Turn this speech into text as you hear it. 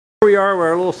Here we are with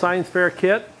our little science fair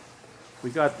kit. We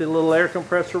got the little air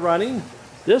compressor running.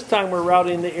 This time we're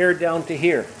routing the air down to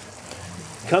here.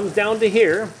 Comes down to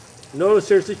here. Notice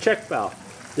there's a check valve.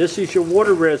 This is your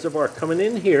water reservoir coming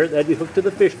in here. That'd be hooked to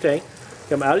the fish tank.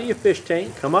 Come out of your fish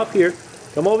tank, come up here,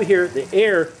 come over here. The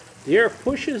air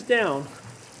pushes down,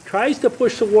 tries to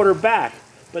push the water back,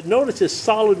 but notice it's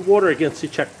solid water against the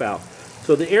check valve.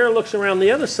 So the air looks around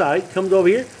the other side, comes over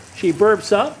here, she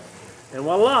burps up, and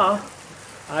voila,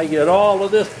 I get all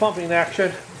of this pumping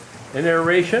action and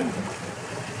aeration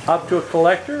up to a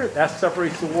collector. That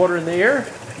separates the water in the air.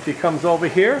 She comes over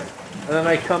here, and then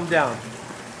I come down.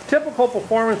 Typical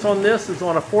performance on this is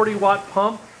on a 40-watt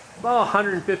pump, about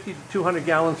 150 to 200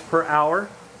 gallons per hour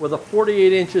with a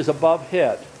 48 inches above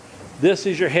head. This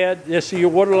is your head, this is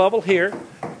your water level here,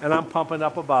 and I'm pumping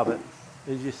up above it,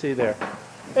 as you see there.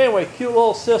 Anyway, cute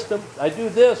little system. I do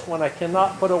this when I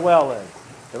cannot put a well in.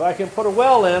 If I can put a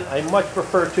well in, I much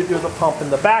prefer to do the pump in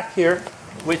the back here,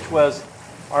 which was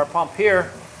our pump here,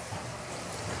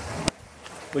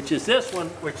 which is this one,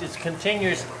 which is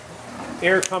continuous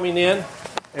air coming in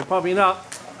and pumping up.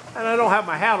 And I don't have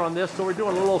my hat on this, so we're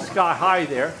doing a little sky high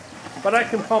there. But I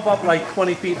can pump up like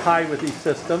 20 feet high with these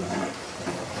systems.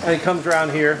 And it comes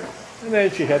around here, and then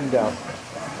she's heading down.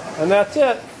 And that's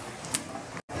it.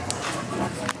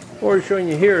 What we're showing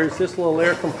you here is this little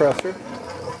air compressor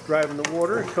driving the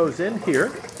water. It goes in here.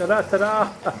 Ta-da, ta-da.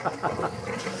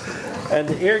 And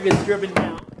the air gets driven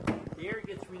down. The air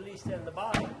gets released in the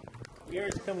bottom. The air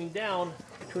is coming down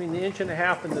between the 1.5 inches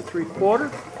and the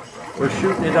 3/4. We're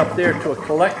shooting it up there to a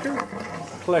collector.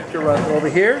 Collector runs over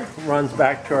here, runs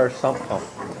back to our sump pump.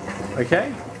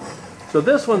 Okay? So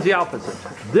this one's the opposite.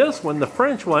 This one, the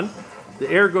French one, the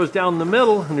air goes down the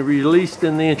middle and released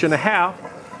in the 1.5 inches.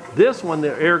 This one,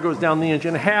 the air goes down the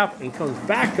 1.5 inches and comes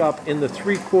back up in the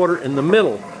 3/4 in the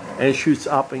middle and shoots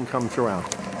up and comes around.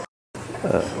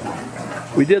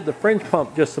 We did the French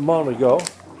pump just a moment ago.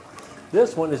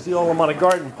 This one is the Olomana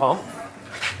Garden pump.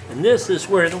 And this is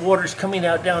where the water's coming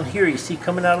out down here. You see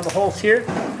coming out of the holes here?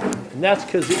 And that's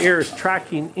because the air is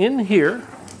tracking in here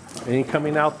and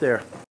coming out there.